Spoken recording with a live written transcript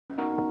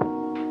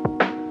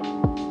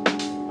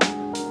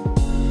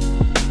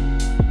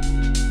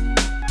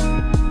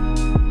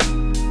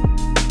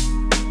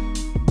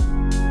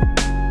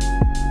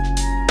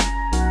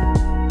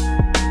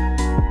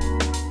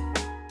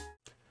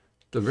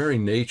the very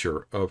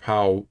nature of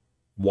how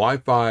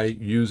Wi-Fi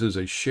uses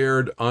a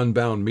shared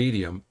unbound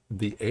medium,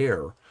 the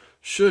air,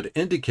 should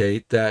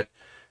indicate that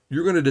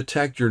you're going to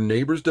detect your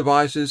neighbor's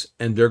devices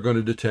and they're going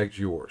to detect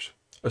yours,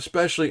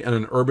 especially in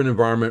an urban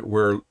environment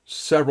where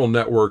several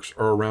networks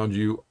are around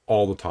you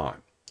all the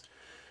time.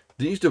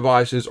 These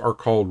devices are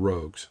called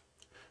rogues.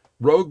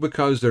 Rogue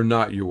because they're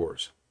not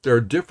yours. There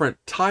are different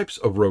types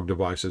of rogue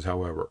devices,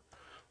 however.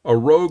 A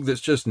rogue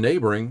that's just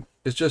neighboring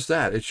is just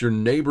that. It's your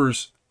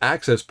neighbor's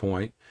access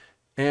point,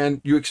 and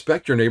you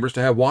expect your neighbors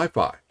to have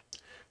Wi-Fi.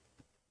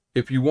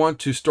 If you want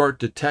to start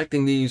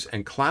detecting these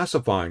and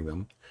classifying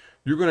them,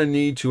 you're going to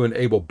need to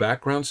enable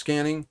background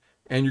scanning,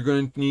 and you're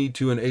going to need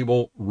to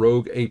enable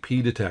rogue AP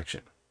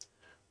detection.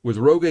 With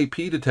rogue AP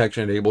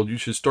detection enabled, you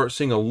should start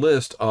seeing a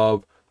list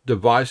of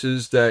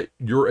devices that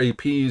your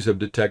APs have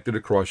detected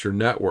across your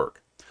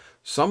network.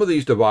 Some of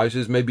these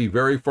devices may be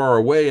very far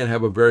away and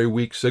have a very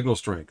weak signal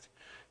strength.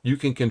 You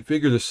can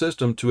configure the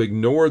system to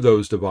ignore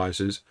those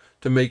devices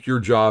to make your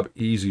job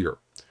easier.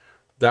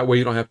 That way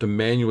you don't have to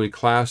manually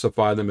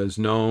classify them as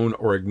known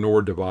or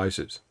ignored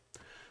devices.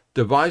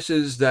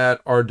 Devices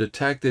that are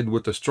detected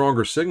with a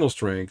stronger signal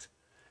strength,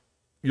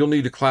 you'll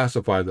need to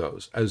classify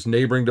those as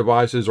neighboring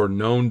devices or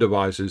known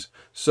devices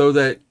so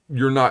that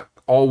you're not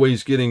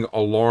always getting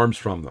alarms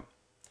from them.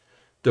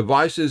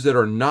 Devices that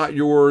are not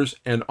yours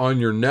and on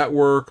your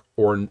network,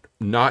 or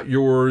not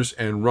yours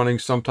and running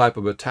some type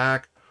of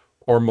attack,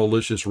 are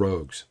malicious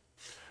rogues.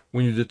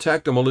 When you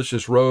detect a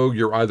malicious rogue,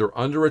 you're either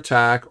under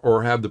attack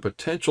or have the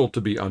potential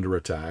to be under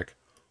attack,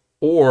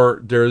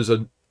 or there's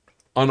an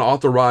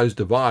unauthorized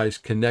device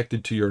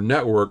connected to your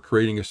network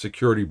creating a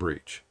security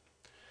breach.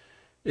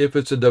 If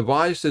it's a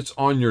device that's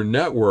on your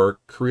network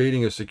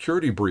creating a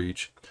security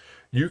breach,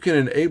 you can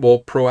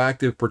enable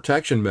proactive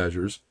protection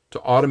measures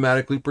to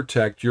automatically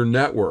protect your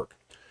network.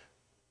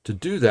 To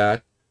do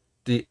that,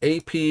 the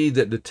AP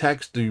that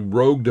detects the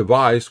rogue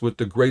device with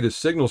the greatest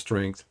signal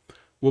strength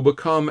will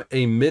become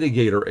a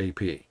mitigator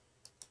AP.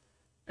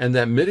 And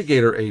that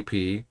mitigator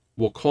AP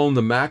will clone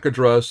the MAC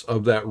address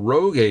of that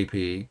rogue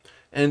AP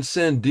and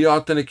send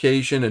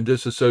deauthentication and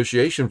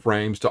disassociation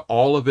frames to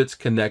all of its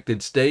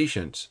connected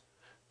stations.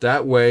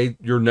 That way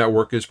your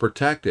network is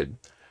protected.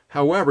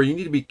 However, you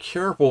need to be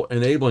careful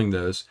enabling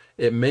this.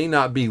 It may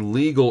not be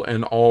legal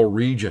in all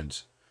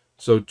regions.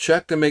 So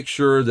check to make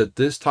sure that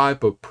this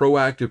type of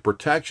proactive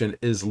protection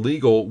is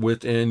legal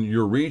within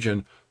your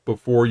region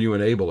before you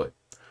enable it.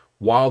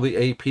 While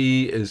the AP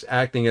is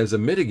acting as a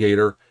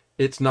mitigator,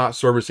 it's not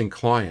servicing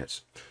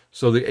clients.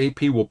 So the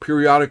AP will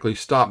periodically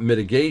stop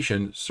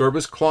mitigation,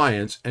 service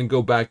clients, and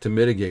go back to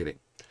mitigating.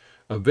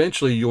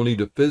 Eventually, you'll need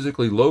to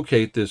physically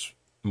locate this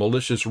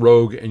malicious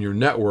rogue in your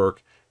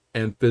network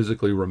and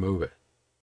physically remove it.